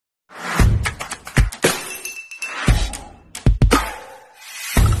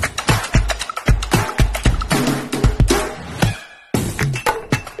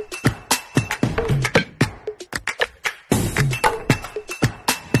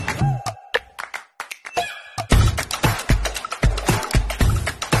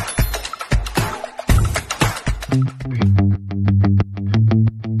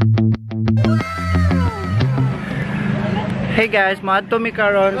guys, maadto mi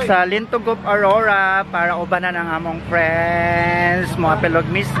karon sa Lintugop, Aurora para ubanan ang among friends, mga pelog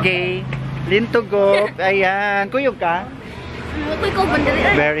Miss Gay, Lintugop. Ayan, kuyog ka?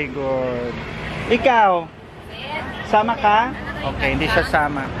 Very good. Ikaw? Sama ka? Okay, hindi siya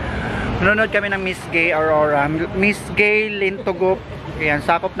sama. Nanonood kami ng Miss Gay, Aurora. Miss Gay, Lintugop. Ayan,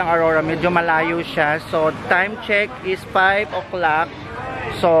 sakop ng Aurora. Medyo malayo siya. So, time check is 5 o'clock.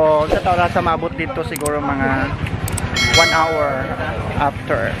 So, sa oras sa mabot dito siguro mga 1 hour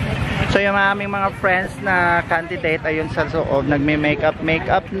after. So yung aming mga friends na candidate ayun sa loob, nagme-makeup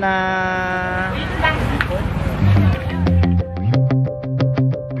na.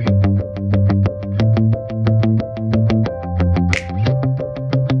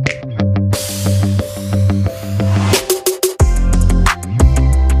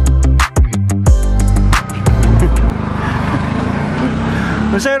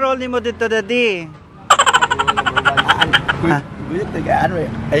 Masa role ni mo dito, daddy?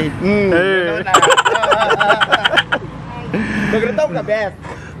 Pagrutom ka, Beth.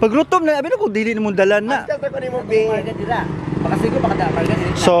 Pagrutom na, abin ako dili mo dalan na.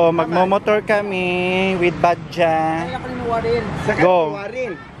 So, magmo-motor kami with Badja. Go.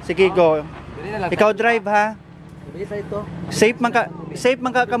 Sige, go. Ikaw drive ha. Safe man ka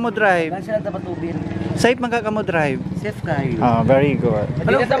mo drive. Safe man ka mo drive. Safe kayo. Oh, very good.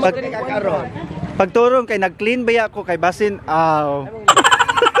 Pagturong kay nag-clean ba ako kay basin aw.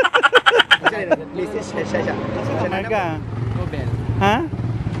 Ha?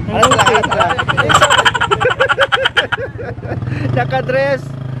 Naka-dress.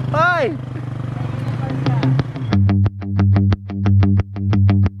 Hoy.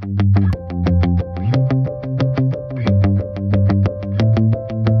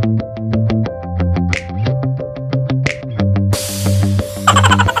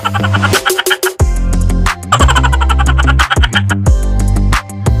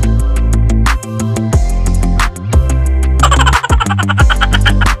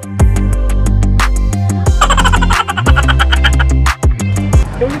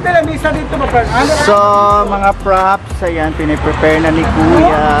 So, mga props, ayan, piniprepare na ni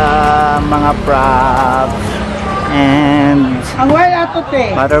Kuya, mga props, and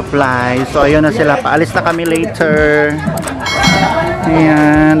butterfly. So, ayun na sila, paalis na kami later.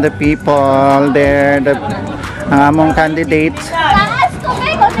 Ayan, the people there, ang among candidates,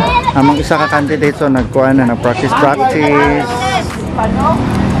 among isa ka candidate, so nagkuha na, practice.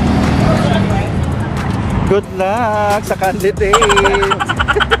 Good luck sa candidate.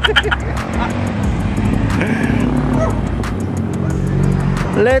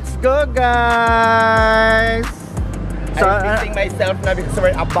 Let's go, guys. So, I'm missing myself now because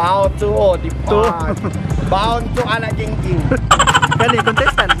we're about to depart. Bound to Alagingking. Kali,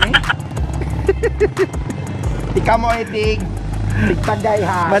 contestant ni? Ikaw mo itig. Tigtagay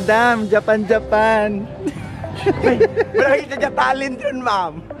ha. Madam, Japan. Wala kita dyan talent yun,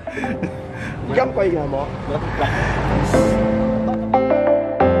 ma'am. Ikaw ko yung mo.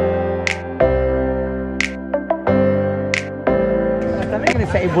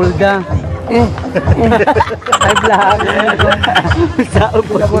 Sa Ibulga. Ay vlog. Sa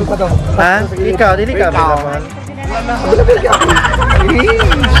Ibulga pa to. Ha? Ikaw, dili ka ba?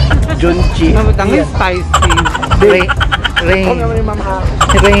 Junchi. Tangis spicy. Rhain.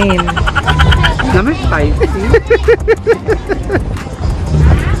 Naman spicy.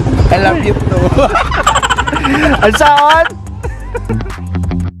 I love you too. Ang saon?